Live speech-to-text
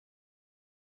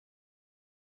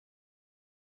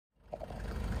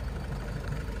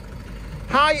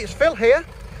Hi, it's Phil here.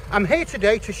 I'm here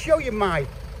today to show you my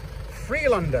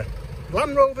Freelander,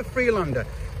 Land Rover Freelander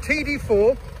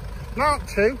Td4 Mark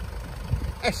II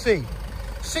SE,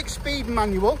 6-speed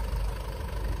manual.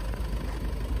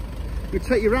 We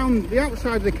take you around the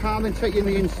outside of the car, then take you in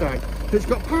the inside. So it's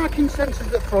got parking sensors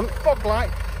at the front, fog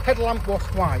light, headlamp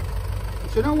washed white.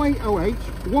 It's an 0808,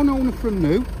 one owner from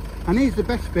new, and here's the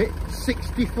best bit,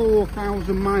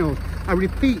 64,000 miles. I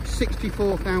repeat,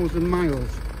 64,000 miles.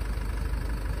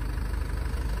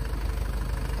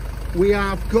 We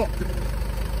have got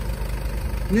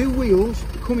new wheels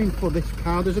coming for this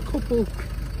car. There's a couple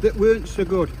that weren't so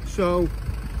good, so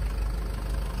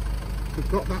we've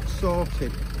got that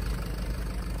sorted.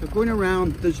 So going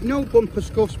around, there's no bumper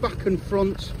scuffs back and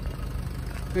front,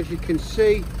 as you can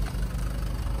see.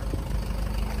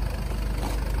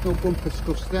 No bumper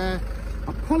scuffs there.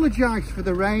 Apologise for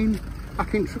the rain. I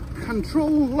can control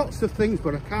lots of things,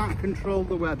 but I can't control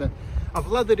the weather. I've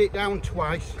leathered it down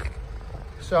twice,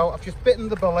 so I've just bitten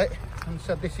the bullet and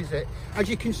said this is it. As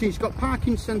you can see, it's got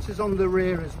parking sensors on the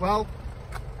rear as well.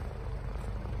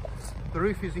 The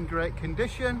roof is in great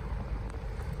condition.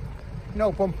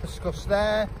 No bumper scuffs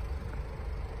there.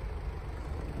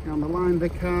 Down the line of the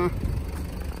car.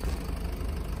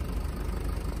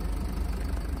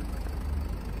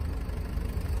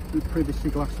 With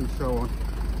privacy glass and so on.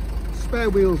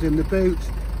 Spare wheels in the boot,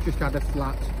 just had a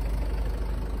flat.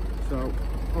 So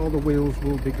all the wheels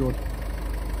will be good.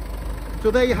 So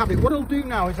there you have it. What I'll do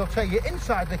now is I'll take you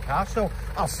inside the car, so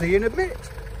I'll see you in a bit.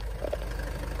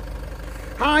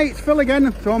 Hi, it's Phil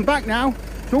again. So I'm back now.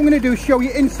 So what I'm going to do is show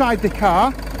you inside the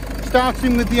car,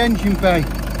 starting with the engine bay.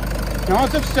 Now,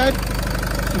 as I've said,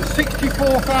 some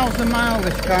 64,000 miles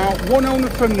this car, one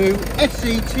owner from new,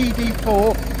 SE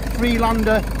Td4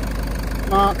 Freelander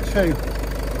Mark II.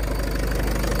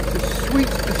 It's as sweet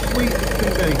as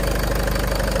can be.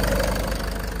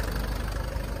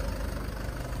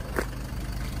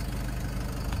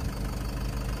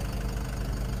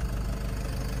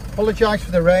 Apologise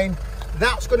for the rain.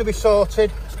 That's going to be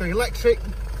sorted. It's got electric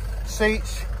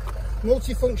seats,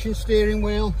 multifunction steering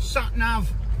wheel, sat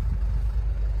nav,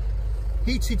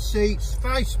 heated seats,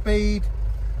 5-speed,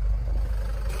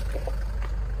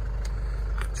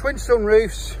 twin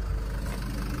sunroofs,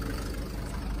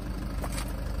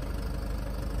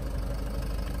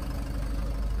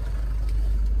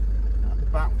 at the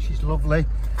back, which is lovely,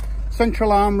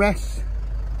 central armrests.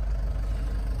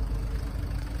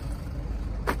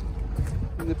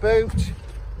 In the boot,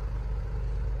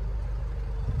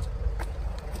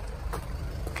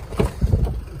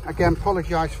 again,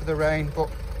 apologise for the rain, but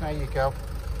there you go.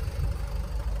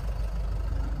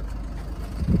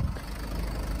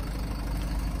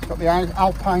 Got the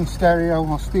Alpine stereo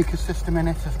or speaker system in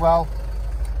it as well.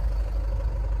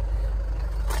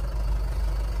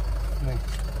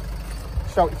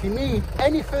 So if you need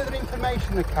any further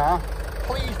information on the car,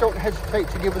 please don't hesitate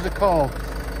to give us a call.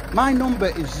 My number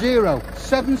is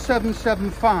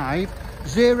 07775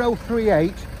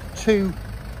 038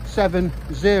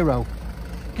 270.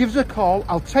 Give us a call,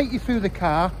 I'll take you through the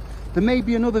car. There may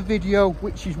be another video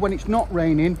which is when it's not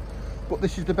raining, but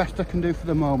this is the best I can do for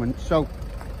the moment. So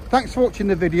thanks for watching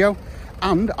the video,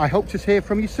 and I hope to hear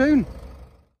from you soon.